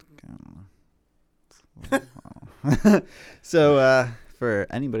just. I don't know. So for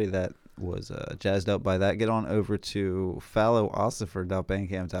anybody that was jazzed up by that, get on over to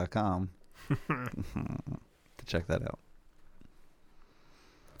fallowosifer.bandcamp.com to check that out.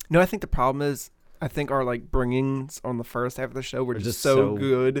 No, I think the problem is I think our like bringings on the first half of the show were They're just so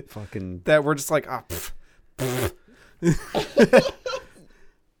good Fucking. that we're just like, pff.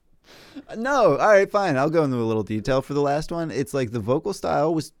 No, all right, fine. I'll go into a little detail for the last one. It's like the vocal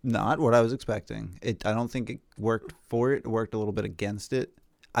style was not what I was expecting. I don't think it worked for it. It worked a little bit against it.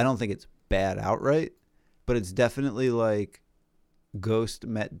 I don't think it's bad outright, but it's definitely like Ghost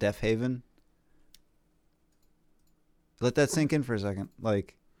met Deaf Haven. Let that sink in for a second.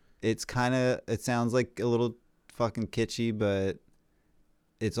 Like, it sounds like a little fucking kitschy, but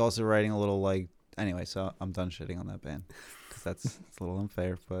it's also writing a little like, anyway, so I'm done shitting on that band. It's a little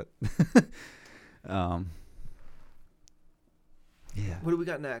unfair, but yeah. What do we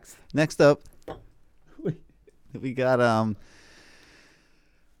got next? Next up, we got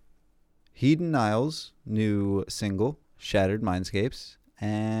Hedon Niles' new single, Shattered Mindscapes,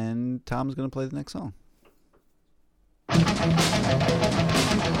 and Tom's gonna play the next song.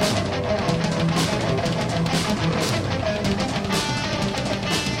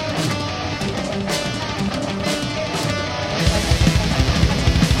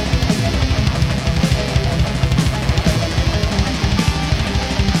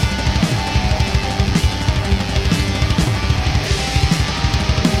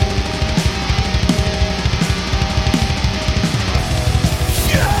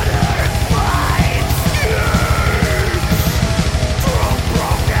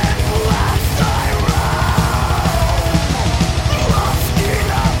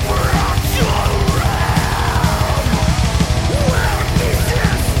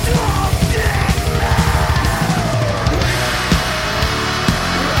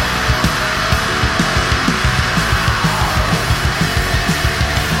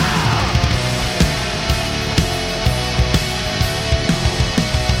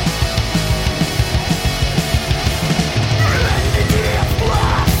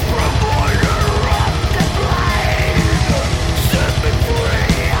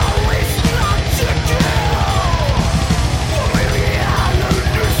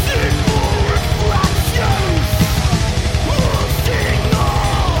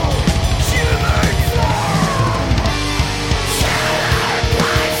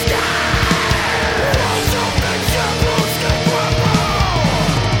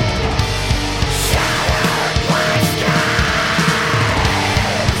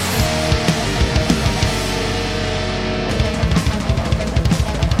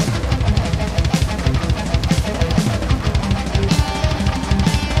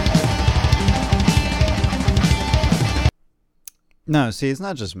 No, see, it's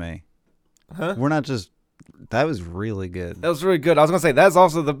not just me. Huh? We're not just. That was really good. That was really good. I was gonna say that's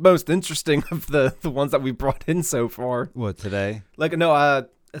also the most interesting of the ones that we brought in so far. What, today? Like no,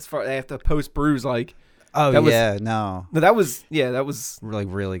 as far after post brews, like Oh that yeah, was, no, that was like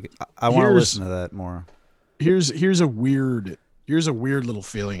really good. I want to listen to that more. Here's a weird little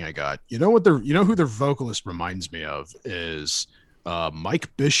feeling I got. You know who their vocalist reminds me of is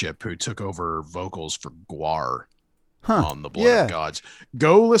Mike Bishop, who took over vocals for Guar on the Blood of Gods.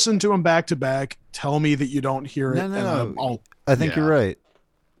 Go listen to him back to back. Tell me that you don't hear it. No. I think you're right.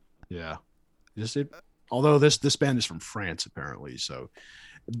 Yeah. Although this band is from France apparently, so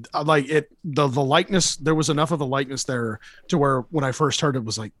like it the likeness, there was enough of a likeness there to where when I first heard it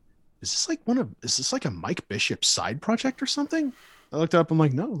was like, is this like a Mike Bishop side project or something? I looked up, I'm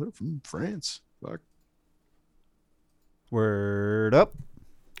like, no, they're from France. Fuck. Word up.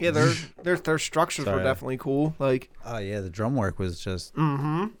 Yeah, their structures were definitely cool. Like, oh yeah, the drum work was just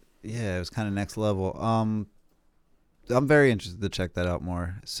yeah, it was kind of next level. I'm very interested to check that out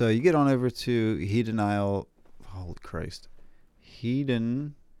more. So you get on over to Hedon Nile. Holy Christ,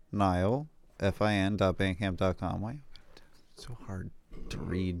 Hedon Nile, fin.bandcamp.com. Why it's so hard to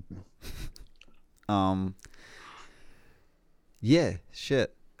read? Yeah,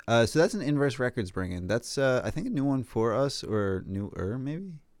 shit. So that's an Inverse Records bring-in. That's I think a new one for us, or newer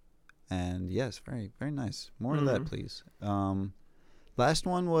maybe. And yes, very very nice. More of that, please. Last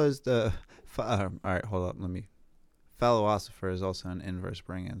one was the. All right, hold up. Let me. Phallosopher is also an Inverse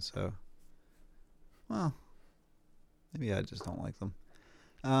bring-in. So, well, maybe I just don't like them.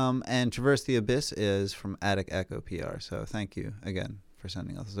 And Traverse the Abyss is from Attic Echo PR. So thank you again for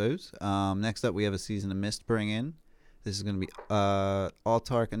sending us those. Next up, we have a Season of Mist bring-in. This is going to be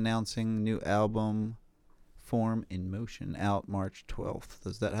Altark announcing new album, Form in Motion, out March 12th.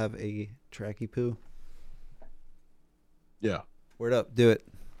 Does that have a tracky poo? Yeah. Word up. Do it.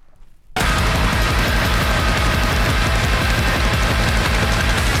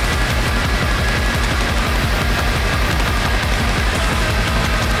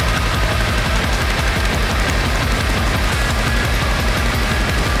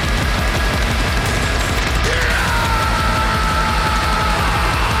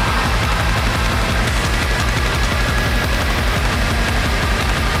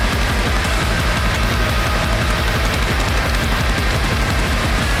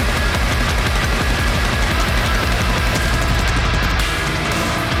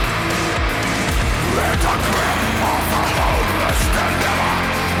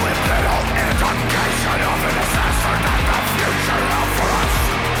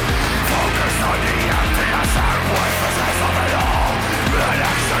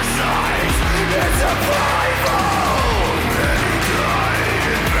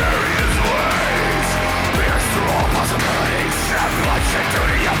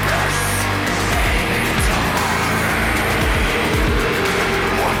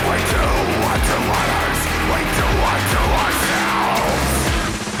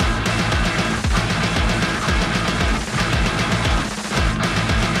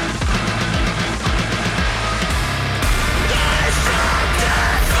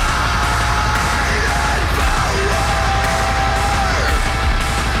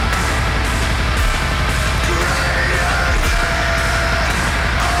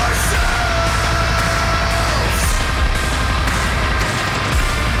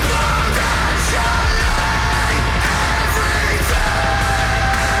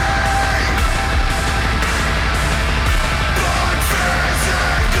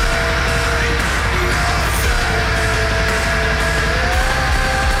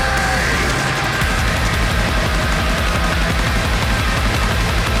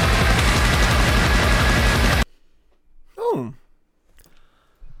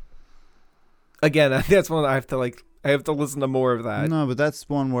 Again, that's one I have to listen to more of that. No, but that's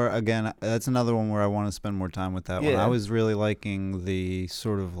one where, again, that's another one where I want to spend more time with that one. Yeah. I was really liking the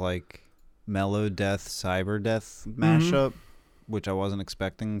sort of like mellow death, cyber death mashup, which I wasn't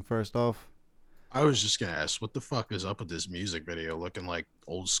expecting first off. I was just gonna ask, what the fuck is up with this music video looking like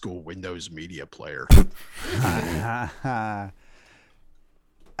old school Windows Media Player?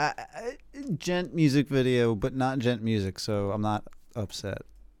 Gent music video, but not gent music, so I'm not upset.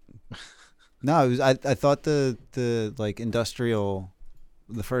 No, it was, I thought the like industrial,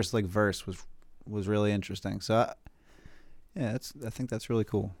 the first like verse was really interesting. So I think that's really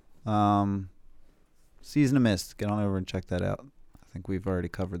cool. Season of Mist, get on over and check that out. I think we've already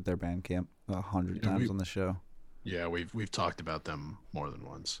covered their Bandcamp 100 times on the show. Yeah, we've talked about them more than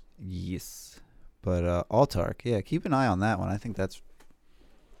once. Yes, but Altark, yeah, keep an eye on that one. I think that's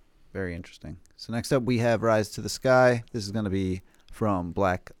very interesting. So next up we have Rise to the Sky. This is going to be from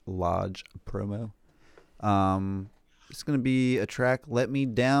Black Lodge promo. It's going to be a track, Let Me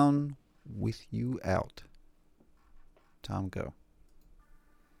Down With You Out. Tom, go.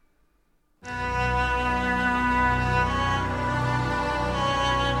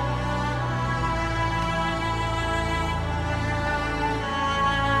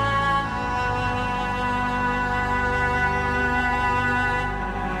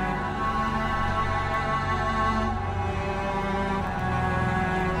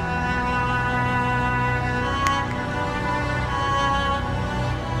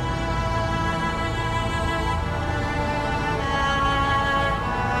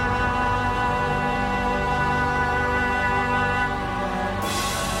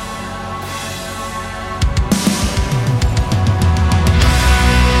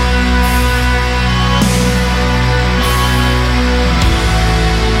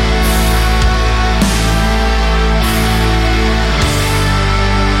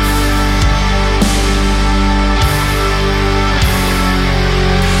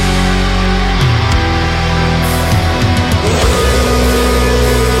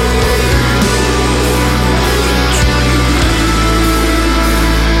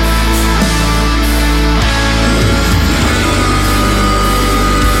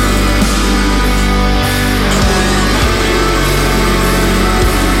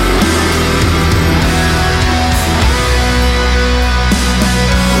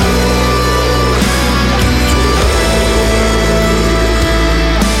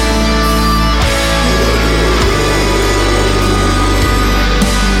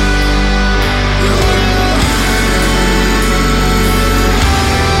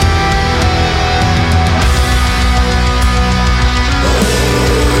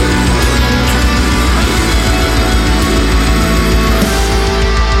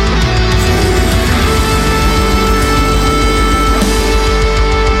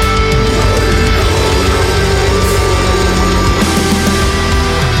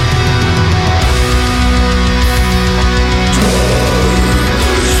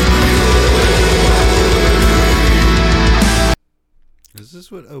 Is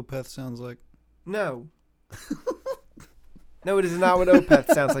this what Opeth sounds like? No. No, it is not what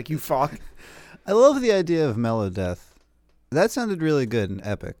Opeth sounds like, you fuck. I love the idea of mellow death. That sounded really good and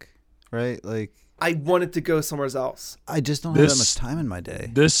epic, right? Like, I wanted to go somewhere else. I just don't have that much time in my day.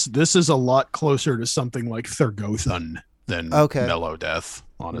 This is a lot closer to something like Thurgothun than mellow death,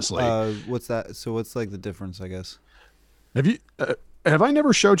 honestly. What's that? So what's like the difference, I guess? Have I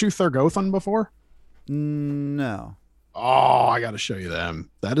never showed you Thurgothun before? No. Oh, I got to show you them.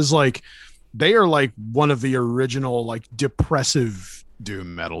 That is like, they are like one of the original like depressive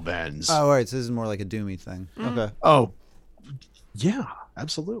doom metal bands. Oh, all right. So this is more like a doomy thing. Okay. Oh, yeah,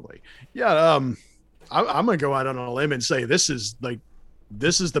 absolutely. Yeah. I'm gonna go out on a limb and say this is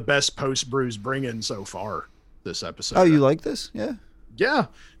the best post Bruise bring in so far this episode. Oh, you like this? Yeah. Yeah.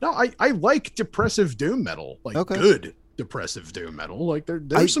 No, I like depressive doom metal. Like good depressive doom metal. Like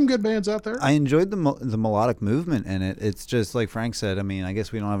there's some good bands out there. I enjoyed the melodic movement in it. It's just like Frank said. I mean, I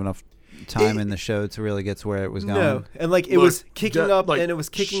guess we don't have enough time in the show to really get to where it was going. No, and like it was kicking up, and it was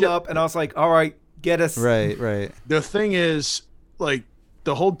kicking up, and I was like, all right, get us. Right. The thing is, like,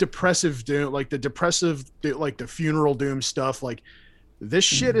 the whole depressive doom, like the funeral doom stuff, like this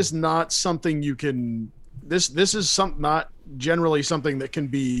shit is not something you can. This is not generally something that can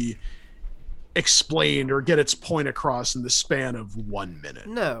be explained or get its point across in the span of 1 minute.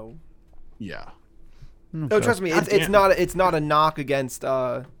 No. Yeah. Okay. No, trust me, it's not a knock against.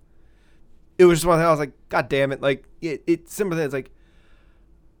 It was just one thing I was like, God damn it! Like it's simple thing. It's like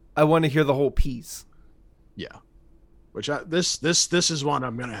I want to hear the whole piece. Yeah. Which this is one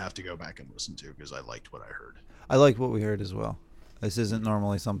I'm gonna have to go back and listen to because I liked what I heard. I liked what we heard as well. This isn't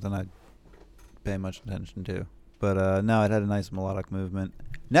normally something I pay much attention to. But no, it had a nice melodic movement.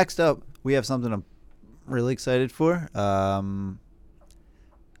 Next up, we have something I'm really excited for. I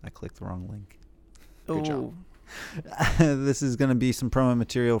clicked the wrong link. Good job. This is going to be some promo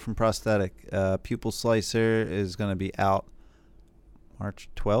material from Prosthetic. Pupil Slicer is going to be out March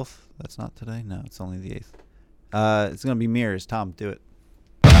 12th. That's not today? No, it's only the 8th. It's going to be Mirrors. Tom, do it.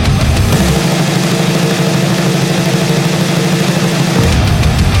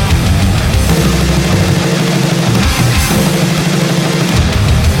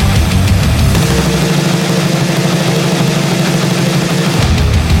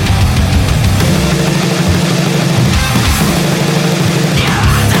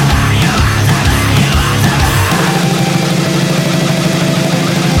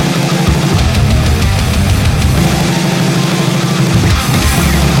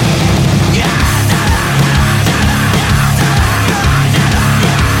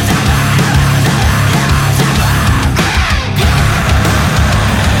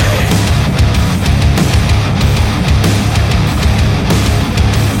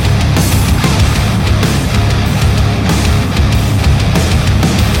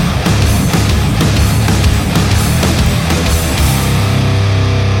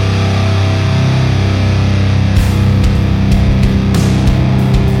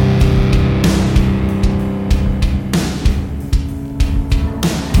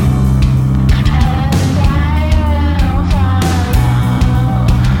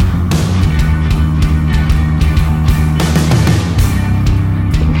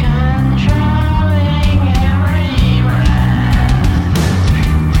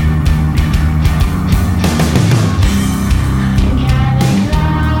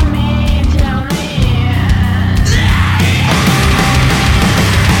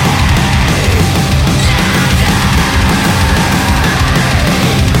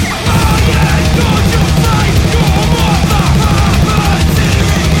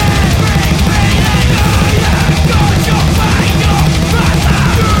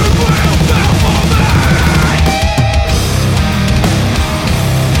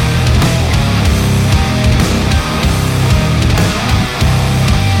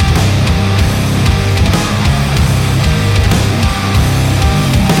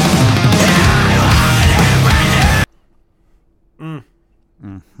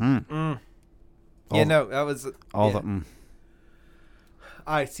 Yeah, no, that was All yeah. the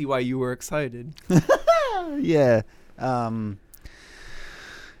I see why you were excited. yeah. Being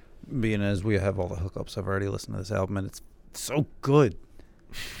as we have all the hookups, I've already listened to this album and it's so good,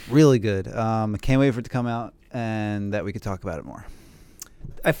 really good. I can't wait for it to come out and that we could talk about it more.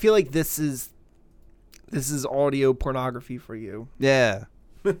 I feel like this is audio pornography for you. Yeah,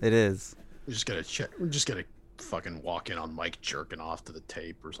 it is. We're just gonna fucking walk in on Mike jerking off to the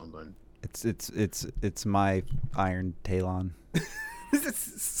tape or something. It's my iron Talon.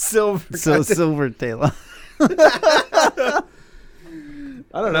 Silver. So silver Talon. I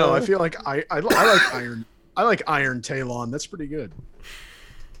don't know. I feel like I like iron. I like Iron Talon. That's pretty good.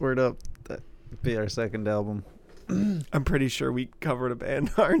 Word up. That would be our second album. I'm pretty sure we covered a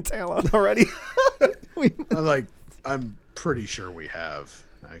band, Iron Talon, already. I'm pretty sure we have,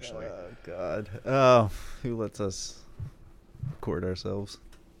 actually. Oh, God. Oh, who lets us record ourselves?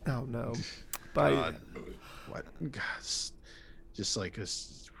 Oh, no. God. What? God, just like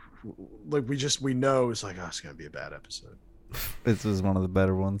we know it's like, oh, it's gonna be a bad episode. This was one of the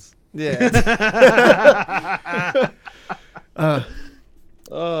better ones. Yeah. I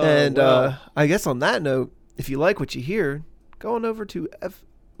guess on that note, if you like what you hear, go on over to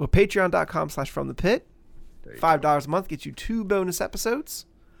patreon.com/fromthepit. $5 a month gets you 2 bonus episodes.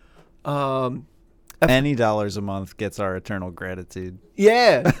 Any dollars a month gets our eternal gratitude.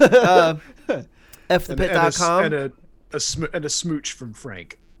 Yeah. fthepit.com. And a smooch from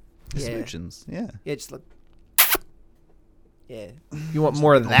Frank. Yeah. Smoochins. Yeah. Yeah, just look. Yeah. You want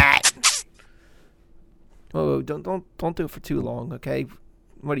more of that? Oh, don't do it for too long, okay?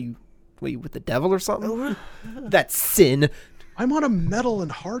 What are you with the devil or something? That's sin. I'm on a metal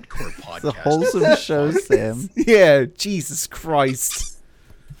and hardcore podcast. The wholesome show, Sam. Yeah, Jesus Christ.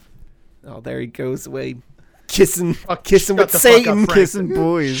 Oh, there he goes away. Kissing Shut with the fuck Satan. up, Frank. Kissing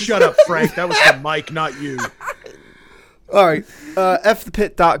boys. Shut up, Frank. That was the mic, not you. All right.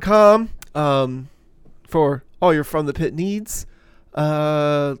 fthepit.com for all your From the Pit needs.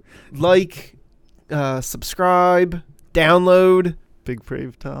 Subscribe, download. Big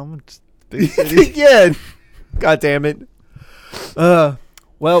brave Tom. Just big city. Yeah. God damn it.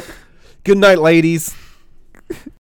 Well, good night, ladies.